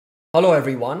Hello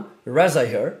everyone, Reza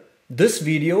here. This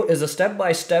video is a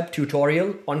step-by-step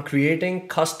tutorial on creating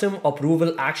custom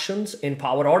approval actions in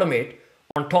Power Automate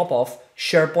on top of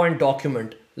SharePoint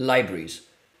Document Libraries.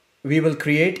 We will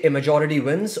create a majority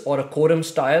wins or a quorum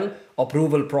style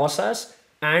approval process,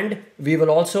 and we will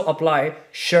also apply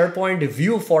SharePoint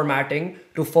View Formatting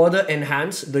to further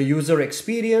enhance the user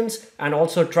experience and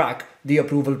also track the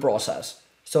approval process.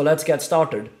 So let's get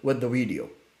started with the video.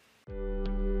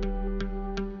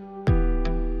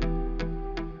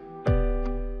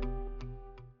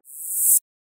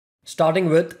 Starting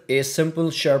with a simple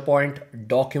SharePoint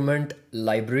document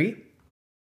library,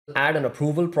 add an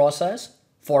approval process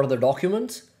for the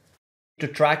documents to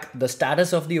track the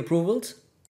status of the approvals.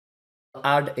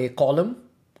 Add a column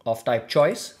of type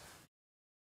choice,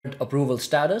 approval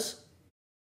status,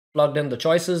 plugged in the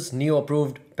choices, new,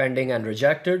 approved, pending, and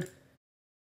rejected.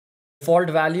 Default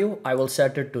value, I will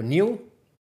set it to new.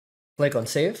 Click on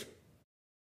save.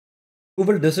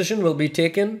 Approval decision will be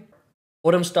taken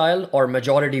quorum style or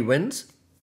majority wins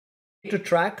to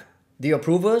track the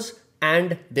approvers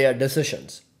and their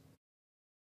decisions.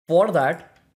 For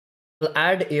that, we'll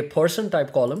add a person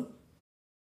type column.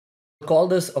 We'll call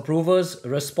this approvers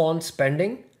response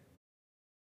pending.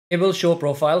 It will show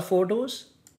profile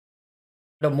photos.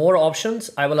 The more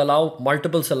options, I will allow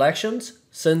multiple selections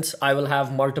since I will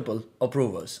have multiple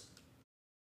approvers.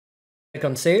 Click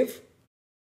on save.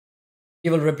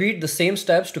 You will repeat the same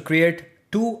steps to create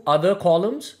two other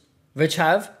columns which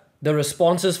have the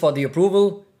responses for the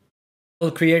approval.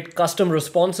 We'll create custom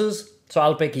responses. So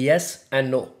I'll pick yes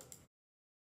and no.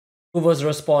 Approver's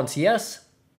response yes.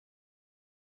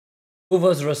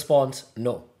 Approver's response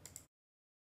no.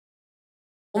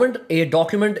 The moment a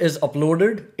document is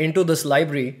uploaded into this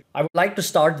library, I would like to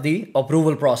start the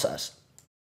approval process.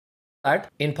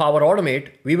 In Power Automate,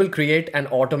 we will create an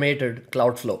automated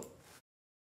cloud flow.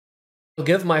 To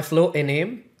give my flow a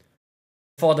name,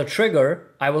 for the trigger,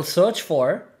 I will search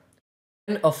for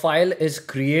when a file is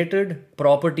created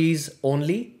properties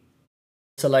only.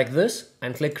 Select this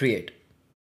and click create.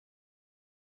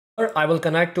 I will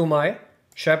connect to my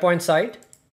SharePoint site,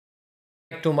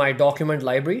 to my document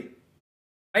library.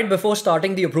 Right before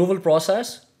starting the approval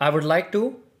process, I would like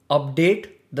to update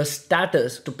the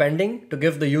status to pending to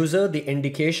give the user the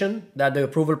indication that the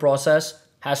approval process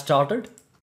has started.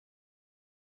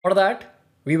 For that,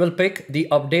 we will pick the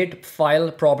update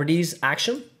file properties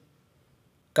action,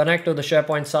 connect to the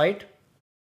SharePoint site,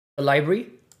 the library.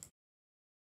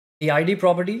 The ID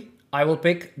property, I will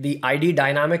pick the ID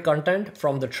dynamic content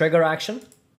from the trigger action.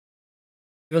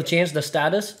 We will change the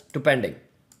status to pending.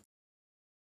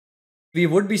 We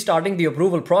would be starting the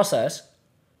approval process.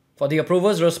 For the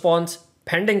approver's response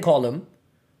pending column,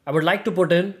 I would like to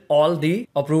put in all the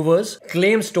approver's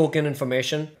claims token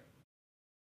information.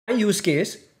 In my use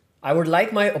case, I would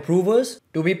like my approvers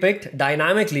to be picked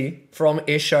dynamically from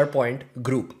a SharePoint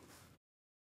group. On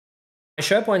my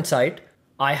SharePoint site,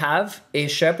 I have a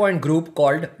SharePoint group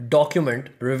called Document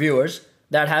Reviewers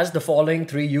that has the following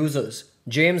three users: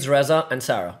 James, Reza, and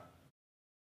Sarah.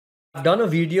 I've done a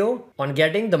video on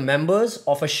getting the members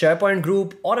of a SharePoint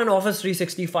group or an Office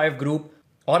 365 group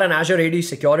or an Azure AD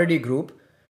security group.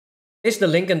 Place the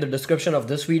link in the description of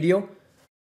this video.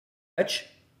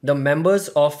 The members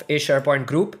of a SharePoint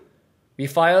group. We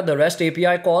fire the REST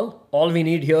API call. All we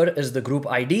need here is the group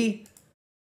ID.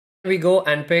 We go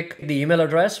and pick the email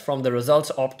address from the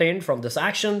results obtained from this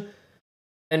action.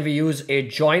 Then we use a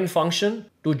join function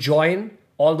to join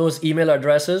all those email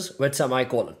addresses with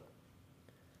semicolon.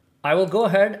 I will go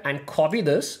ahead and copy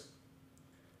this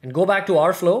and go back to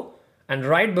our flow, and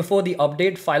right before the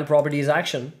update file properties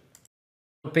action,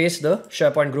 paste the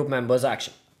SharePoint group members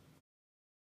action.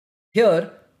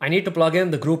 Here, I need to plug in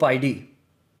the group ID.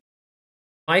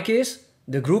 In my case,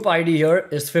 the group ID here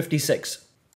is 56.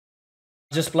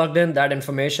 Just plugged in that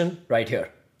information right here.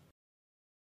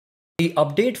 The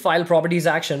update file properties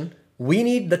action, we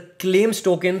need the claims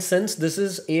token since this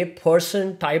is a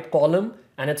person type column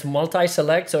and it's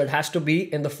multi-select, so it has to be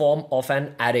in the form of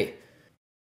an array.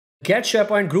 Get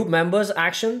SharePoint group members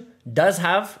action does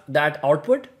have that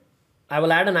output. I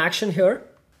will add an action here.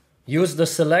 Use the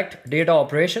select data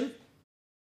operation.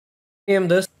 Name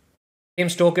this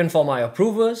claims token for my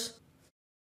approvers.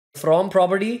 From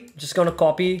property, just going to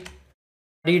copy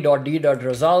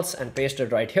d.d.results and paste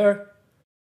it right here.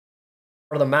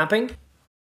 For the mapping,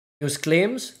 use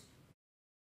claims,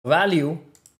 value,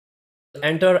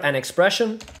 enter an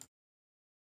expression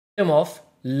of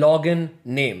login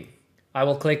name. I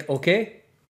will click OK.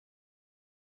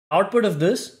 Output of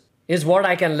this is what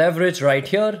I can leverage right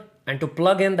here, and to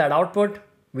plug in that output,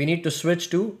 we need to switch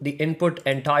to the input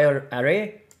entire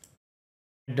array.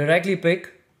 Directly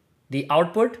pick the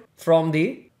output from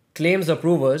the claims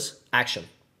approvers action.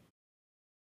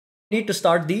 Need to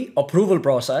start the approval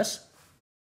process.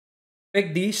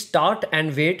 Pick the start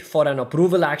and wait for an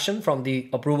approval action from the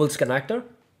approvals connector.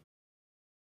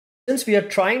 Since we are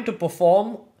trying to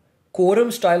perform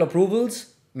quorum style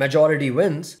approvals, majority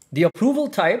wins, the approval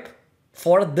type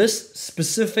for this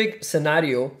specific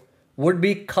scenario would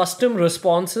be custom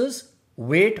responses,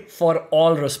 wait for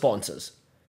all responses.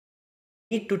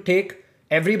 We need to take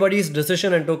everybody's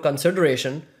decision into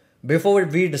consideration before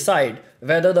we decide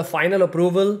whether the final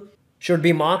approval should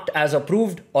be marked as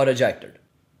approved or rejected.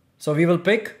 So we will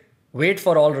pick wait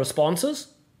for all responses.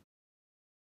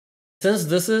 Since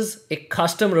this is a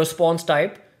custom response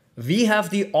type, we have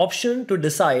the option to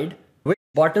decide which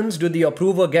buttons do the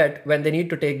approver get when they need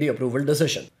to take the approval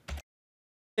decision.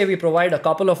 Say we provide a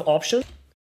couple of options,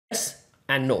 yes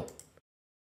and no.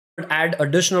 We could add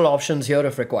additional options here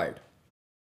if required.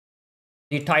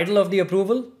 The title of the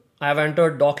approval, I have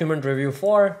entered document review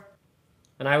for,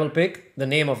 and I will pick the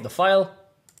name of the file.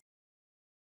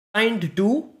 Assigned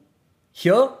to,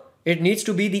 here it needs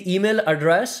to be the email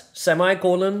address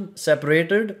semicolon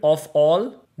separated of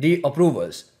all the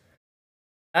approvers.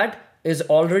 That is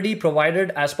already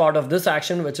provided as part of this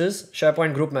action, which is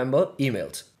SharePoint group member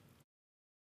emails.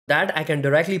 That I can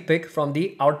directly pick from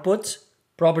the outputs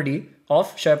property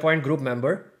of SharePoint group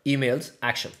member emails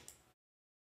action.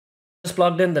 Just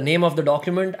plugged in the name of the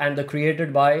document and the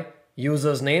created by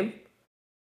user's name.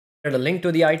 Add a link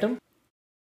to the item.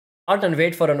 Start and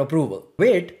wait for an approval.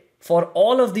 Wait for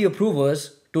all of the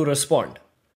approvers to respond.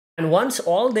 And once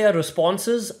all their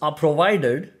responses are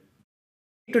provided,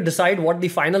 we need to decide what the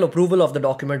final approval of the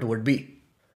document would be.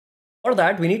 For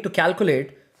that, we need to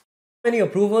calculate how many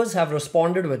approvers have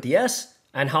responded with yes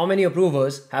and how many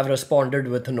approvers have responded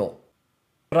with no.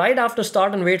 Right after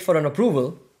start and wait for an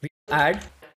approval, we add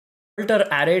filter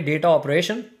array data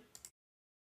operation.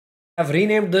 I've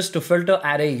renamed this to filter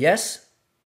array yes.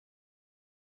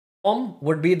 Form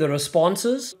would be the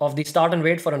responses of the start and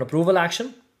wait for an approval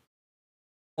action.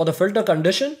 For the filter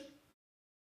condition,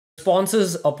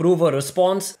 responses approver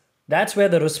response, that's where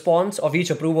the response of each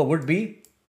approver would be.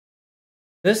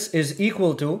 This is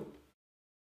equal to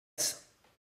yes.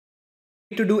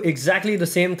 We need to do exactly the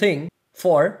same thing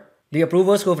for the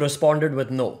approvers who have responded with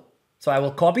no. So I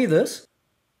will copy this,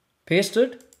 paste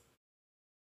it,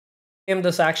 name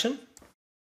this action,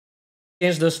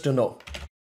 change this to no.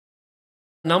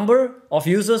 Number of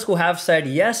users who have said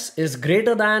yes is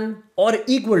greater than or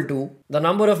equal to the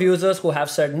number of users who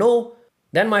have said no,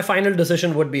 then my final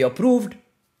decision would be approved,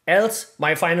 else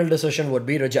my final decision would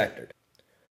be rejected.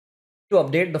 To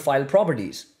update the file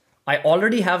properties, I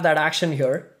already have that action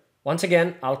here. Once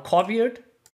again, I'll copy it.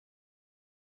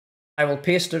 I will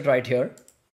paste it right here.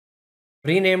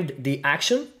 Renamed the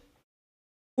action.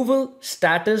 Approval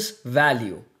status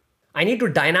value. I need to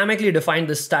dynamically define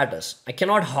this status. I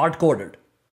cannot hard code it. To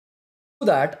do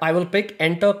that, I will pick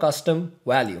enter custom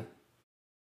value.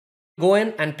 Go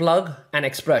in and plug an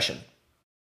expression.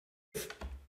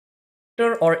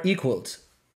 Or equals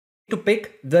to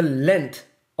pick the length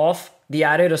of the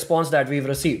array response that we've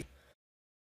received.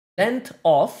 Length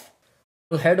of,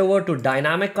 we'll head over to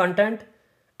dynamic content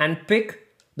and pick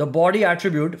the body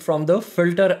attribute from the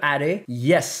filter array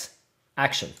yes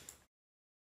action.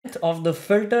 Length of the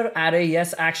filter array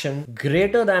yes action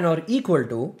greater than or equal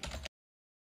to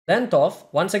length of,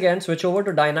 once again switch over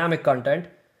to dynamic content,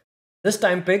 this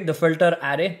time pick the filter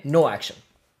array no action.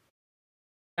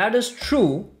 That is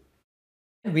true.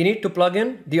 We need to plug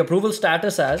in the approval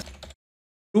status as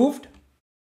approved,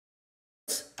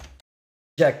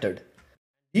 rejected.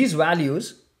 These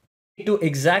values need to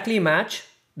exactly match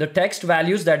the text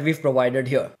values that we've provided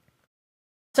here.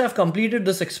 Once I've completed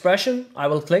this expression, I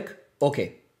will click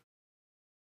OK.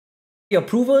 The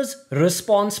approver's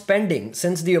response pending.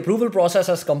 Since the approval process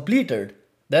has completed,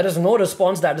 there is no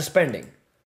response that is pending.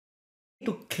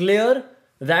 To clear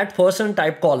that person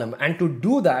type column, and to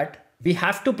do that, we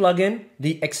have to plug in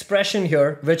the expression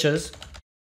here, which is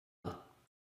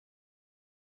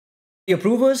the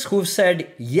approvers who've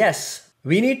said yes.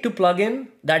 We need to plug in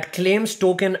that claims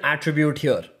token attribute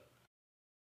here.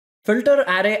 Filter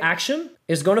array action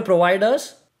is going to provide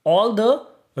us all the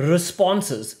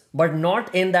responses, but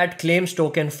not in that claims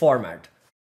token format.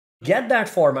 To get that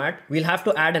format, we'll have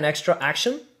to add an extra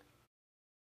action.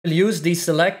 We'll use the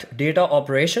select data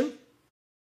operation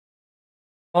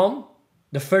from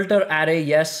the filter array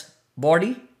yes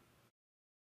body.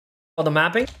 For the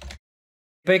mapping,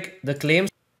 pick the claims.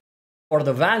 For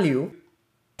the value,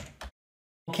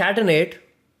 concatenate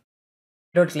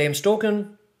claims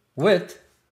token with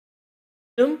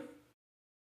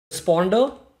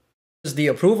responder is the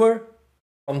approver.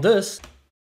 From this,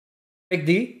 pick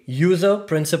the user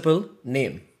principal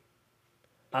name.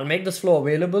 I'll make this flow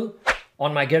available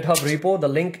on my GitHub repo. The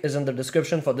link is in the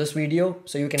description for this video,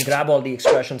 so you can grab all the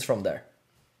expressions from there.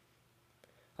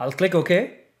 I'll click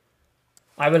OK.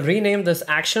 I will rename this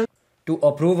action to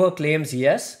approver claims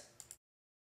yes.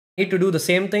 I need to do the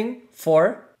same thing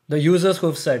for the users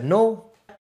who've said no.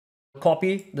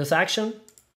 Copy this action.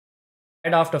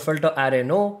 Right after filter array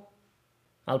no,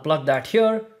 I'll plug that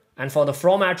here. And for the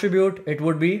from attribute, it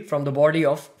would be from the body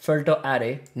of filter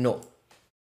array no.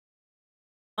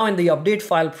 Now in the update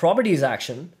file properties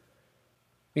action,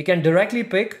 we can directly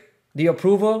pick the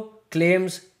approver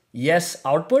claims yes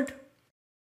output.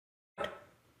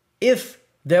 If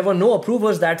there were no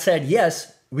approvers that said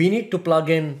yes, we need to plug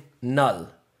in null.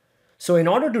 So in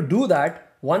order to do that,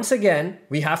 once again,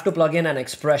 we have to plug in an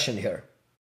expression here.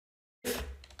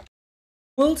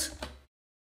 Equals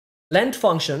length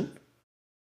function,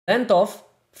 length of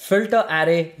filter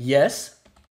array yes,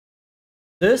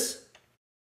 this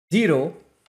 0. In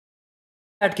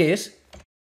that case, we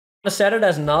want to set it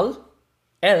as null,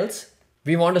 else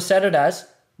we want to set it as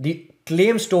the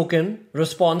claims token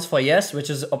response for yes, which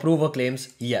is approver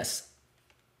claims yes.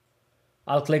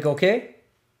 I'll click OK.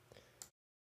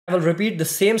 I will repeat the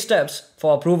same steps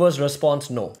for approver's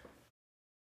response no.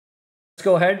 Let's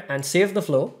go ahead and save the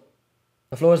flow.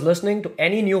 The flow is listening to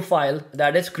any new file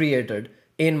that is created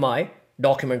in my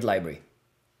document library.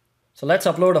 So let's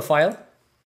upload a file.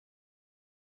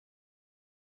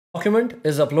 Document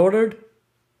is uploaded.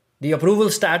 The approval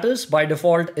status by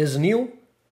default is new.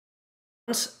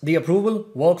 Once the approval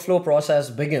workflow process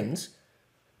begins,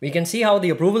 we can see how the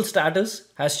approval status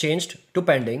has changed to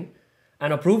pending,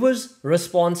 and approver's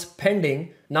response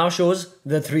pending now shows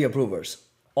the 3 approvers,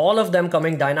 all of them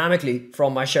coming dynamically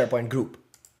from my SharePoint group.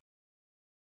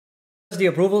 This is the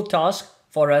approval task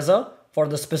for Reza for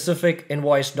the specific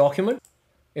invoice document.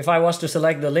 If I was to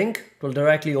select the link, it will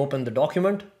directly open the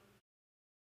document.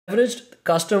 Leveraged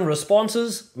custom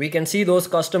responses. We can see those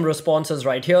custom responses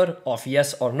right here of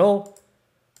yes or no.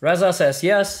 Reza says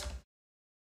yes,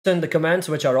 send the comments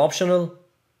which are optional,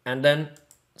 and then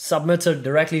submits it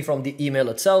directly from the email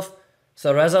itself.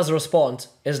 So Reza's response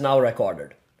is now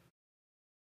recorded.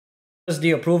 This is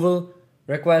the approval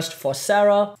request for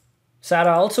Sarah.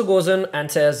 Sarah also goes in and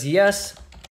says yes,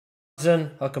 puts in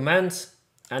her comments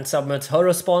and submits her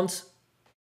response.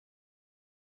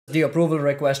 The approval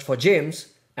request for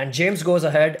James, and James goes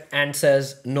ahead and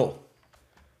says no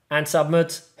and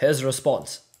submits his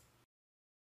response.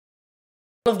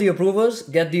 All of the approvers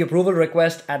get the approval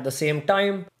request at the same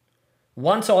time.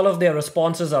 Once all of their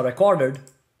responses are recorded,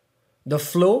 the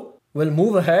flow will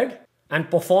move ahead and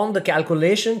perform the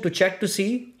calculation to check to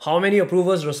see how many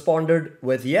approvers responded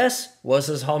with yes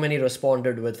versus how many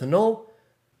responded with no.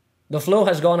 The flow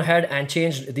has gone ahead and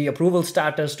changed the approval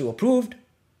status to approved,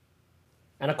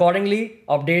 and accordingly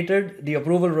updated the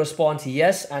approval response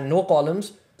yes and no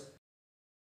columns.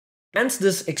 Enhance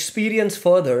this experience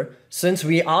further, since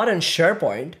we are in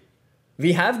SharePoint,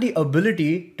 we have the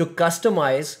ability to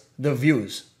customize the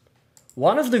views.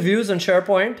 One of the views in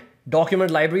SharePoint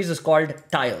Document Libraries is called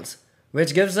tiles,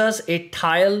 which gives us a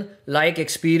tile-like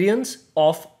experience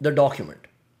of the document.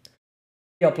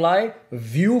 We apply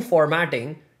view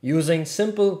formatting using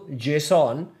simple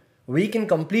JSON, we can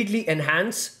completely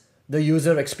enhance the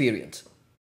user experience.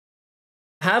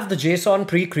 I have the JSON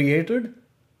pre-created.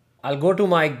 I'll go to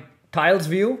my tiles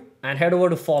view and head over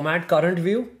to format current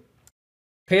view,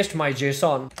 paste my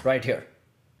JSON right here,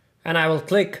 and I will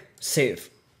click save.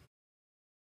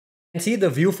 You can see the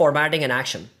view formatting in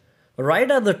action. Right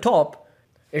at the top,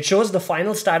 it shows the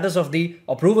final status of the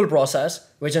approval process,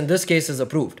 which in this case is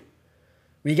approved.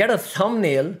 We get a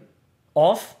thumbnail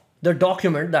of the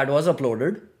document that was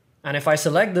uploaded, and if I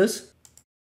select this,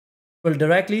 it will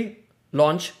directly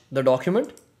launch the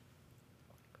document.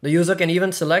 The user can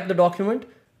even select the document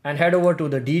and head over to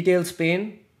the details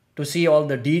pane to see all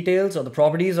the details or the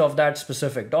properties of that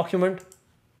specific document.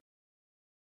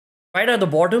 Right at the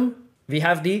bottom, we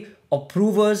have the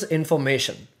approvers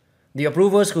information. The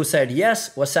approvers who said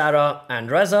yes was Sarah and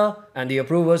Reza, and the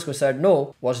approvers who said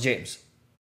no was James.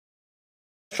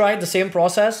 Let's try the same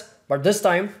process, but this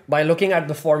time by looking at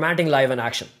the formatting live in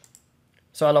action.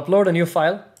 So I'll upload a new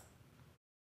file.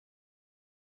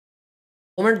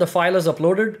 The moment the file is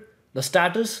uploaded, the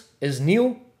status is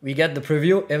new. We get the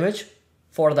preview image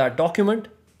for that document.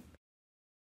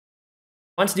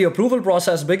 Once the approval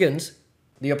process begins,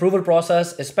 the approval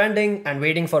process is pending and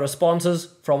waiting for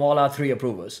responses from all our 3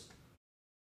 approvers.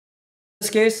 In this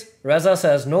case, Reza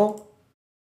says no,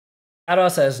 Sarah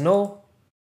says no,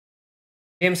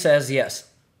 James says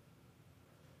yes.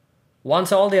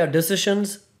 Once all their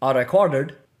decisions are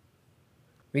recorded,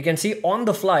 we can see on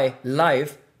the fly,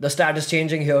 live, the status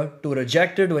changing here to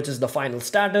rejected, which is the final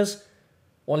status.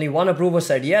 Only one approver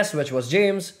said yes, which was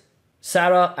James.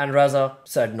 Sarah and Reza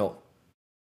said no.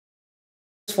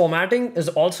 This formatting is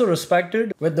also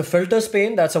respected with the filters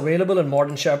pane that's available in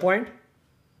modern SharePoint.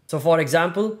 So for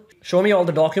example, show me all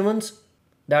the documents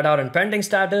that are in pending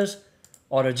status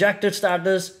or rejected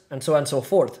status and so on and so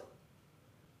forth.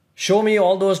 Show me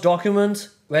all those documents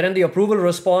wherein the approval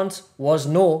response was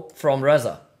no from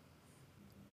Reza.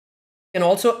 You can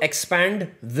also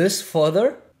expand this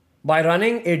further by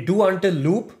running a do until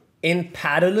loop in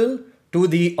parallel to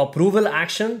the approval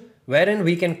action, wherein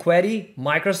we can query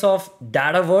Microsoft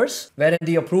Dataverse, wherein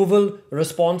the approval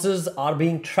responses are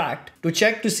being tracked to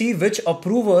check to see which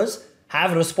approvers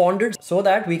have responded so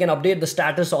that we can update the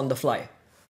status on the fly.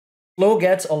 Flow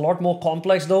gets a lot more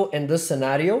complex though in this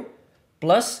scenario.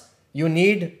 Plus, you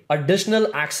need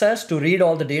additional access to read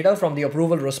all the data from the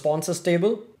approval responses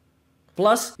table.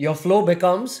 Plus, your flow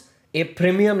becomes a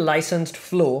premium licensed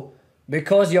flow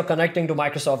because you're connecting to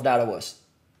Microsoft Dataverse.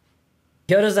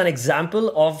 Here is an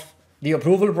example of the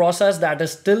approval process that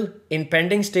is still in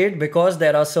pending state because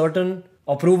there are certain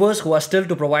approvers who are still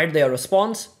to provide their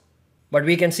response. But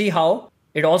we can see how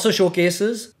it also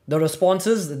showcases the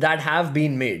responses that have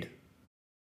been made.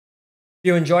 If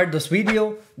you enjoyed this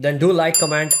video, then do like,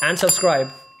 comment, and subscribe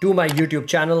to my YouTube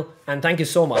channel. And thank you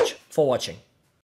so much for watching.